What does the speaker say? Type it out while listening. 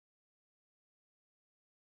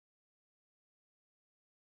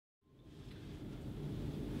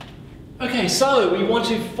Okay, so we want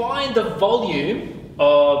to find the volume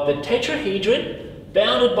of the tetrahedron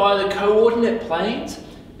bounded by the coordinate planes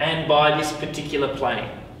and by this particular plane.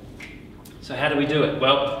 So how do we do it?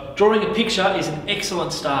 Well, drawing a picture is an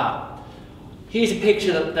excellent start. Here's a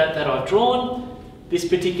picture that I've drawn. This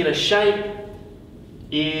particular shape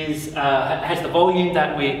has the volume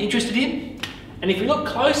that we're interested in. And if you look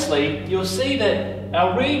closely, you'll see that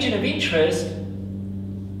our region of interest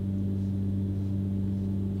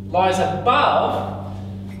lies above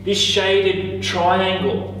this shaded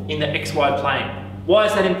triangle in the XY plane. Why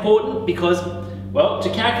is that important? Because, well, to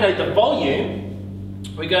calculate the volume,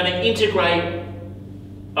 we're going to integrate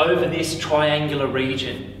over this triangular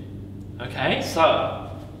region. Okay, so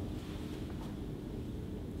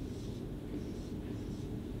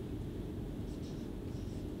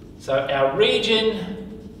our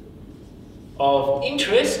region of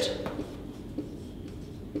interest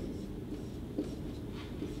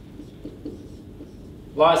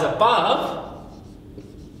lies above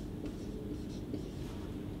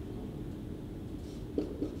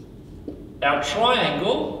our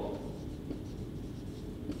triangle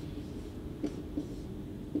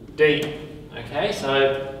D. Okay,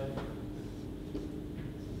 so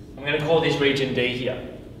I'm going to call this region D here.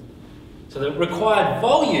 So the required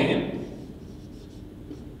volume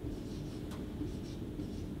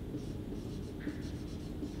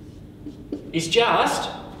is just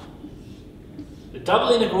the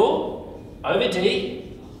double integral over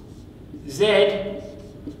D Z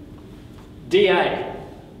dA.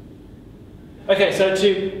 Okay, so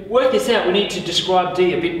to work this out, we need to describe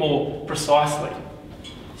D a bit more precisely.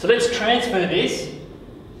 So let's transfer this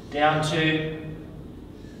down to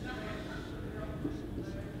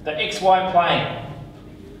the XY plane.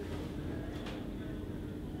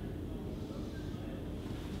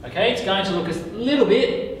 Okay, it's going to look a little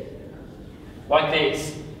bit like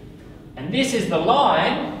this. And this is the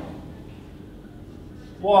line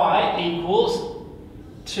y equals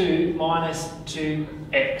 2 minus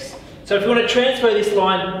 2x. So if you want to transfer this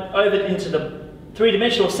line over into the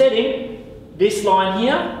three-dimensional setting, this line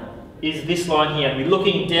here is this line here. We're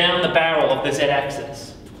looking down the barrel of the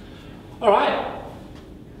z-axis. All right.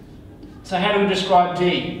 So how do we describe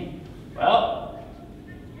D? Well,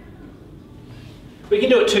 we can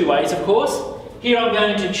do it two ways, of course. Here I'm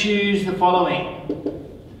going to choose the following.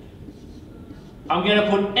 I'm going to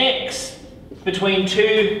put x between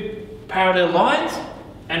two parallel lines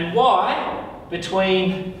and y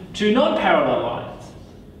between two non-parallel lines.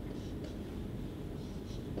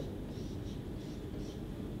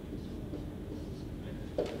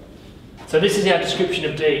 So this is our description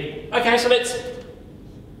of D. Okay, so let's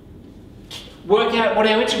work out what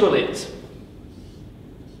our integral is.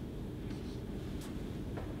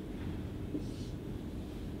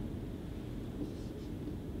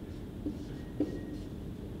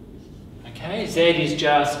 Okay, Z is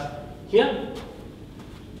just here.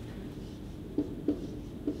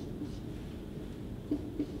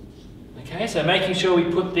 Okay, so making sure we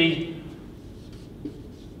put the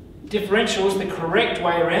differentials the correct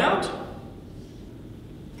way around.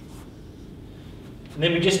 And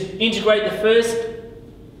then we just integrate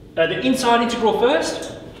the inside integral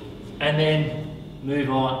first, and then move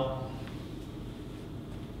on.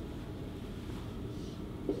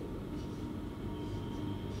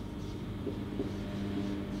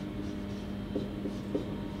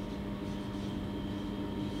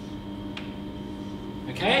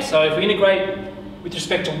 Okay, so if we integrate with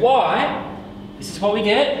respect to y, this is what we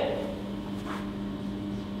get.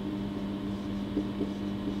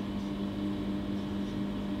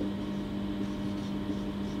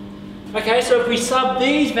 Okay, so if we sub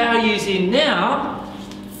these values in now,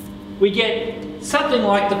 we get something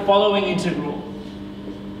like the following integral.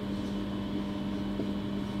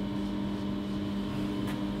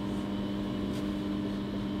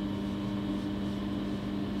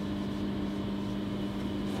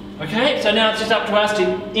 Okay, so now it's just up to us to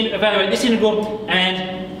evaluate this integral,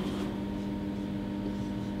 and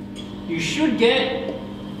you should get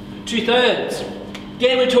 2/3.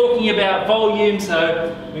 Again, we're talking about volume,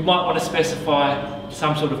 so we might want to specify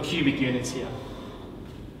some sort of cubic units here.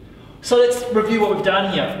 So let's review what we've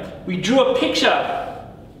done here. We drew a picture.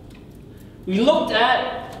 We looked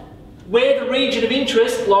at where the region of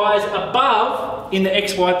interest lies above in the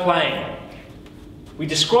XY plane. We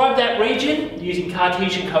described that region using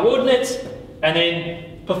Cartesian coordinates and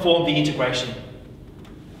then performed the integration.